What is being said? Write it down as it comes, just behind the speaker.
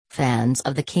Fans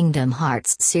of the Kingdom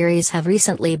Hearts series have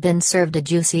recently been served a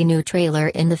juicy new trailer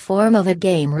in the form of a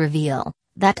game reveal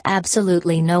that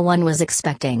absolutely no one was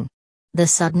expecting. The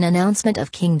sudden announcement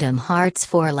of Kingdom Hearts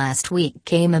 4 last week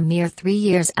came a mere 3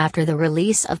 years after the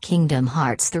release of Kingdom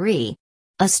Hearts 3.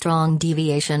 A strong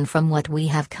deviation from what we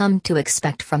have come to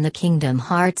expect from the Kingdom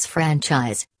Hearts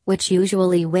franchise, which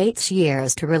usually waits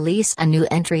years to release a new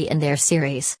entry in their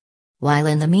series. While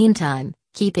in the meantime,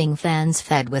 keeping fans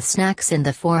fed with snacks in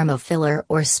the form of filler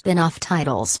or spin-off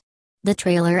titles. The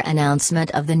trailer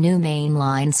announcement of the new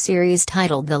mainline series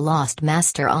titled The Lost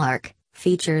Master Arc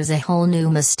features a whole new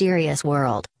mysterious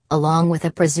world, along with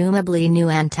a presumably new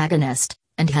antagonist,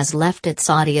 and has left its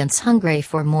audience hungry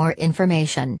for more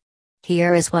information.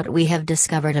 Here is what we have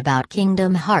discovered about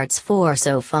Kingdom Hearts 4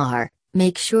 so far.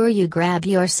 Make sure you grab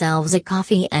yourselves a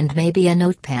coffee and maybe a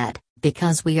notepad,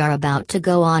 because we are about to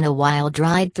go on a wild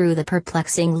ride through the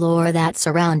perplexing lore that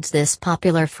surrounds this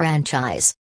popular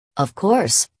franchise. Of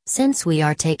course, since we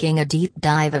are taking a deep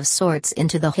dive of sorts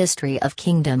into the history of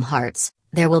Kingdom Hearts,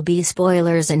 there will be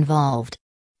spoilers involved.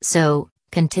 So,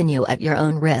 continue at your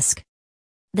own risk.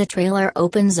 The trailer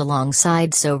opens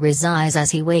alongside Sora's eyes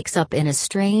as he wakes up in a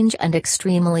strange and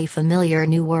extremely familiar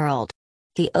new world.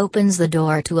 He opens the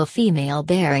door to a female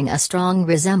bearing a strong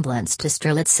resemblance to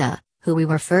Strelitsa, who we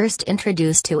were first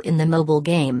introduced to in the mobile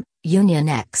game, Union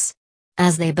X.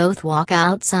 As they both walk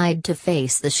outside to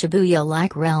face the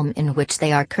Shibuya-like realm in which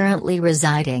they are currently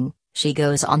residing, she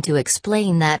goes on to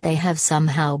explain that they have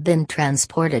somehow been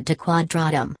transported to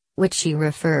Quadratum, which she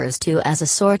refers to as a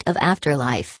sort of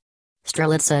afterlife.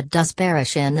 Strelitsa does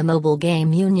perish in the mobile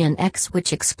game Union X,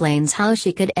 which explains how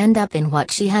she could end up in what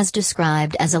she has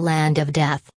described as a land of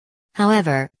death.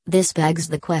 However, this begs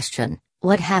the question,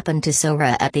 what happened to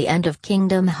Sora at the end of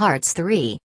Kingdom Hearts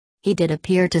 3? He did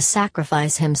appear to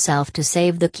sacrifice himself to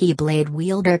save the Keyblade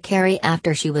wielder Kairi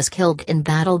after she was killed in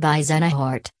battle by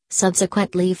Xehanort,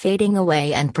 subsequently fading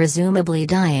away and presumably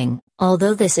dying,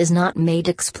 although this is not made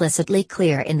explicitly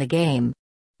clear in the game.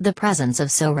 The presence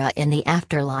of Sora in the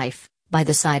afterlife, by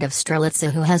the side of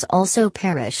Strelitsa who has also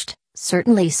perished,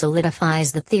 certainly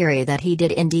solidifies the theory that he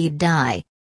did indeed die.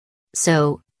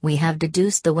 So, we have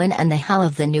deduced the when and the how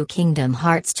of the new Kingdom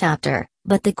Hearts chapter,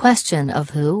 but the question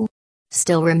of who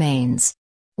still remains.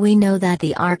 We know that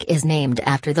the arc is named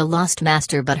after the Lost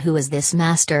Master, but who is this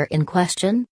master in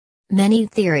question? Many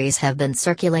theories have been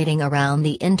circulating around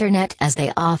the internet, as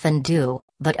they often do,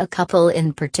 but a couple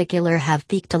in particular have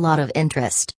piqued a lot of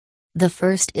interest. The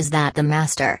first is that the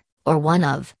master, or one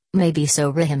of, may be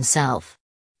Sora himself.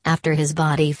 After his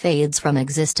body fades from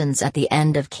existence at the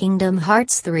end of Kingdom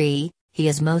Hearts 3, he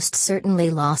is most certainly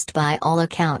lost by all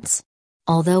accounts.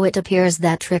 Although it appears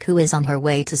that Riku is on her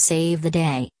way to save the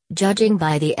day, judging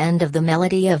by the end of the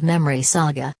Melody of Memory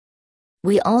saga.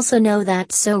 We also know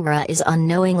that Sora is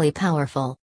unknowingly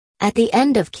powerful. At the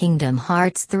end of Kingdom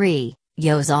Hearts 3,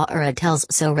 Yozora tells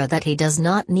Sora that he does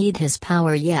not need his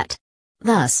power yet.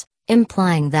 Thus,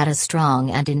 implying that a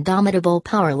strong and indomitable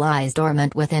power lies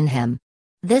dormant within him.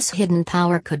 This hidden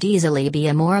power could easily be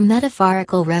a more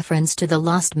metaphorical reference to the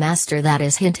Lost Master that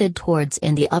is hinted towards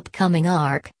in the upcoming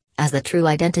arc, as the true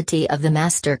identity of the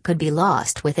Master could be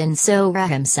lost within Sora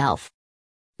himself.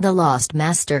 The Lost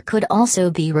Master could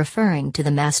also be referring to the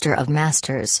Master of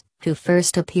Masters, who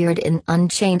first appeared in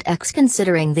Unchained X,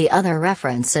 considering the other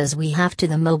references we have to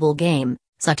the mobile game,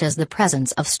 such as the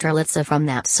presence of Strelitsa from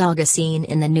that saga scene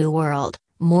in the New World.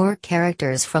 More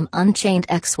characters from Unchained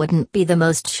X wouldn't be the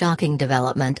most shocking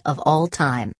development of all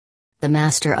time. The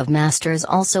Master of Masters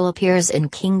also appears in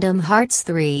Kingdom Hearts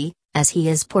 3, as he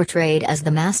is portrayed as the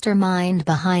mastermind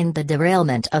behind the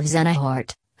derailment of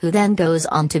Xehanort, who then goes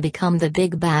on to become the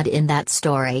big bad in that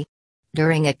story.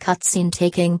 During a cutscene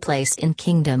taking place in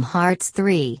Kingdom Hearts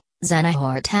 3,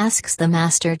 Xehanort asks the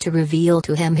Master to reveal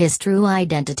to him his true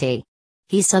identity.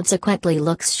 He subsequently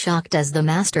looks shocked as the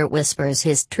Master whispers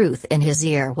his truth in his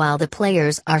ear while the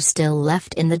players are still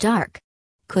left in the dark.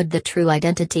 Could the true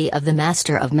identity of the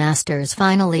Master of Masters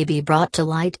finally be brought to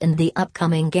light in the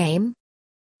upcoming game?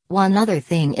 One other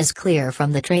thing is clear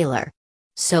from the trailer.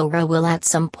 Sora will at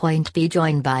some point be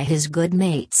joined by his good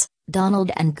mates,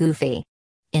 Donald and Goofy.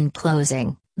 In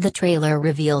closing, the trailer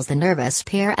reveals the nervous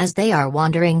pair as they are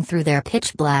wandering through their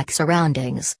pitch-black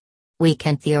surroundings. We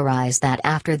can theorize that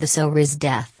after the Sora's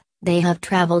death, they have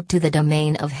traveled to the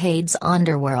domain of Hades'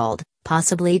 underworld,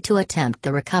 possibly to attempt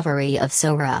the recovery of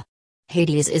Sora.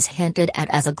 Hades is hinted at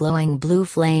as a glowing blue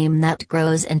flame that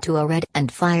grows into a red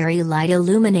and fiery light,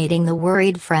 illuminating the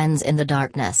worried friends in the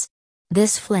darkness.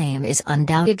 This flame is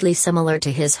undoubtedly similar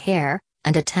to his hair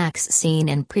and attacks seen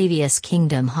in previous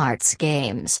Kingdom Hearts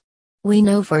games. We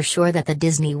know for sure that the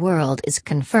Disney World is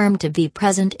confirmed to be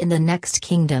present in the next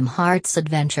Kingdom Hearts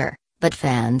adventure, but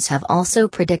fans have also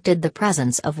predicted the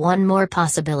presence of one more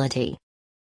possibility.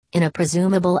 In a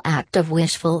presumable act of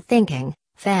wishful thinking,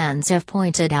 fans have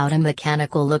pointed out a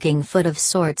mechanical-looking foot of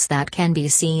sorts that can be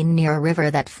seen near a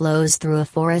river that flows through a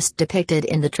forest depicted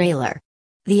in the trailer.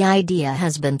 The idea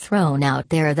has been thrown out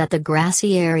there that the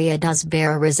grassy area does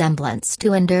bear a resemblance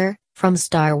to Endor, from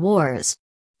Star Wars.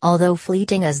 Although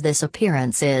fleeting as this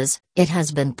appearance is, it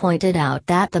has been pointed out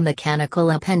that the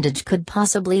mechanical appendage could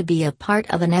possibly be a part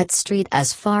of Annette Street.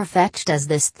 As far-fetched as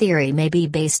this theory may be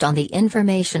based on the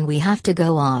information we have to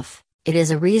go off, it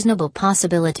is a reasonable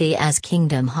possibility as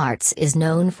Kingdom Hearts is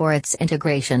known for its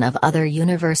integration of other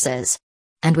universes.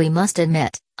 And we must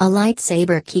admit, a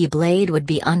lightsaber keyblade would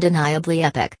be undeniably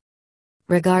epic.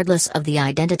 Regardless of the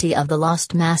identity of the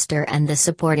Lost Master and the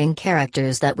supporting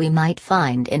characters that we might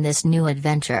find in this new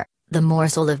adventure, the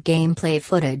morsel of gameplay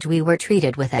footage we were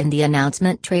treated with in the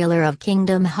announcement trailer of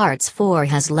Kingdom Hearts 4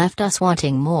 has left us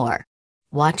wanting more.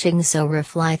 Watching Sora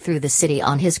fly through the city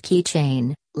on his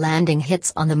keychain, landing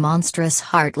hits on the monstrous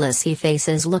Heartless he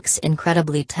faces looks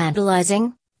incredibly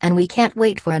tantalizing, and we can't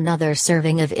wait for another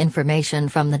serving of information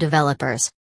from the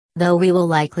developers. Though we will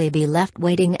likely be left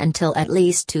waiting until at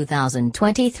least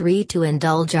 2023 to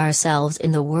indulge ourselves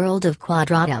in the world of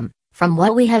Quadratum, from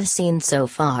what we have seen so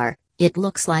far, it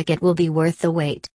looks like it will be worth the wait.